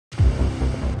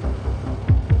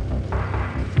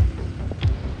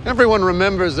Everyone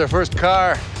remembers their first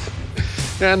car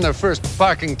and their first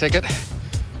parking ticket.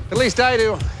 At least I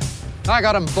do. I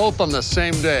got them both on the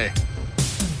same day.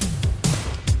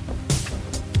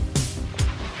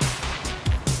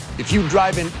 If you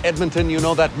drive in Edmonton, you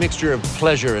know that mixture of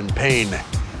pleasure and pain.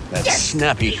 That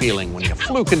snappy feeling when you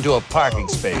fluke into a parking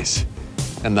space.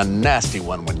 And the nasty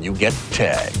one when you get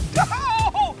tagged.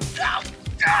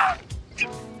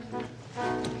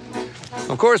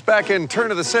 Of course, back in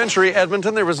turn of the century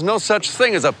Edmonton, there was no such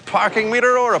thing as a parking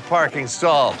meter or a parking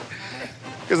stall.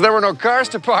 Because there were no cars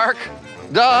to park.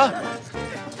 Duh.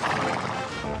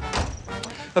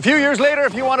 A few years later,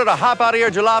 if you wanted to hop out of your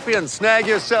jalopy and snag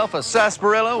yourself a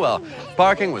sarsaparilla, well,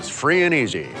 parking was free and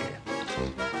easy.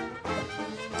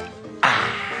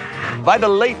 By the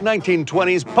late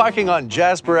 1920s, parking on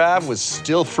Jasper Ave was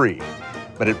still free.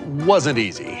 But it wasn't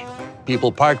easy.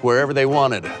 People parked wherever they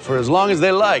wanted, for as long as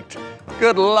they liked.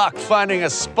 Good luck finding a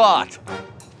spot.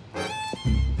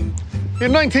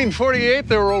 In 1948,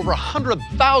 there were over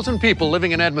 100,000 people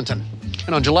living in Edmonton.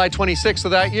 And on July 26th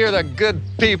of that year, the good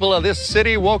people of this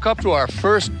city woke up to our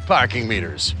first parking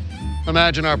meters.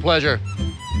 Imagine our pleasure.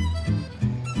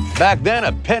 Back then,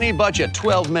 a penny bought you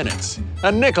 12 minutes.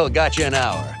 A nickel got you an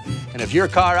hour. And if your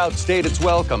car outstayed its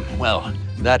welcome, well,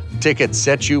 that ticket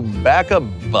set you back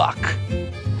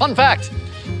 $1. Fun fact,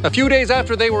 a few days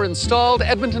after they were installed,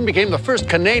 Edmonton became the first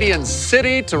Canadian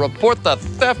city to report the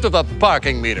theft of a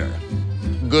parking meter.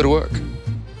 Good work.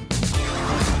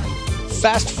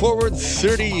 Fast forward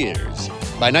 30 years.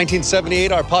 By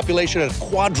 1978, our population had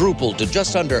quadrupled to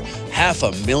just under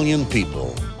 500,000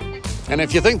 people. And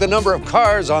if you think the number of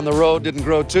cars on the road didn't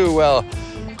grow too, well,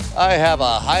 I have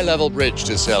a high-level bridge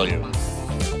to sell you.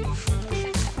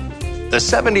 The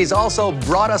 70s also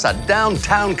brought us a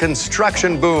downtown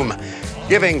construction boom,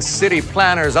 giving city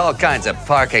planners all kinds of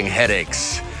parking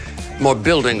headaches. More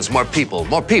buildings, more people,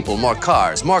 more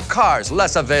cars,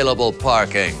 less available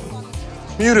parking.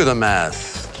 You do the math.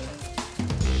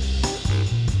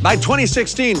 By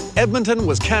 2016, Edmonton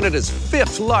was Canada's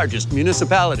 5th largest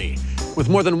municipality, with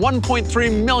more than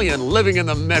 1.3 million living in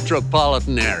the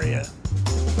metropolitan area.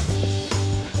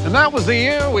 And that was the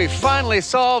year we finally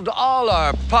solved all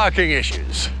our parking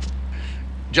issues.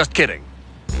 Just kidding.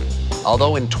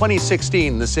 Although in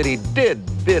 2016, the city did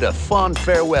bid a fond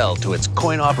farewell to its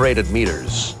coin-operated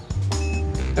meters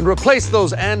and replaced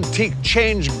those antique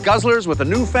change guzzlers with a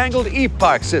newfangled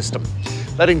e-park system,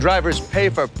 letting drivers pay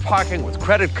for parking with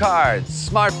credit cards,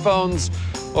 smartphones,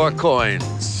 or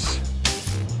coins.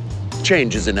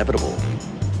 Change is inevitable.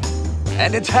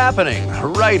 And it's happening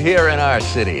right here in our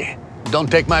city. Don't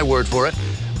take my word for it.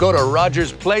 Go to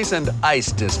Rogers Place and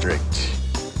Ice District.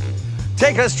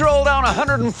 Take a stroll down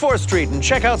 104th Street and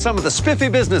check out some of the spiffy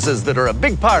businesses that are a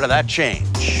big part of that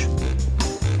change.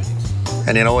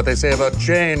 And you know what they say about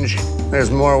change?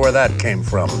 There's more where that came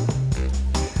from.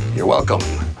 You're welcome.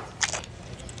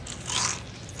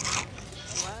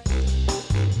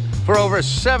 For over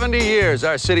 70 years,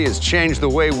 our city has changed the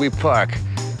way we park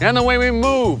and the way we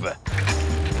move.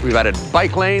 We've added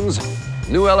bike lanes,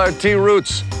 new LRT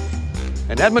routes,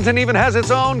 and Edmonton even has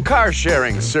its own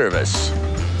car-sharing service.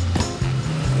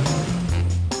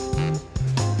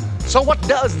 So what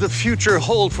does the future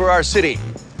hold for our city?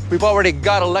 We've already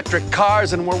got electric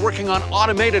cars and we're working on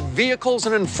automated vehicles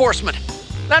and enforcement.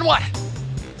 Then what?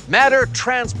 Matter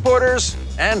transporters,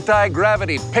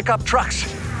 anti-gravity pickup trucks.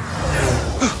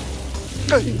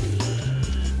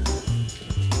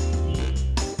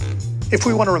 If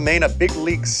we want to remain a big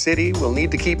league city, we'll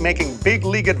need to keep making big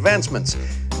league advancements.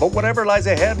 But whatever lies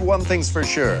ahead, one thing's for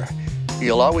sure.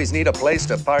 You'll always need a place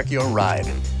to park your ride.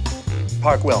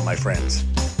 Park well, my friends.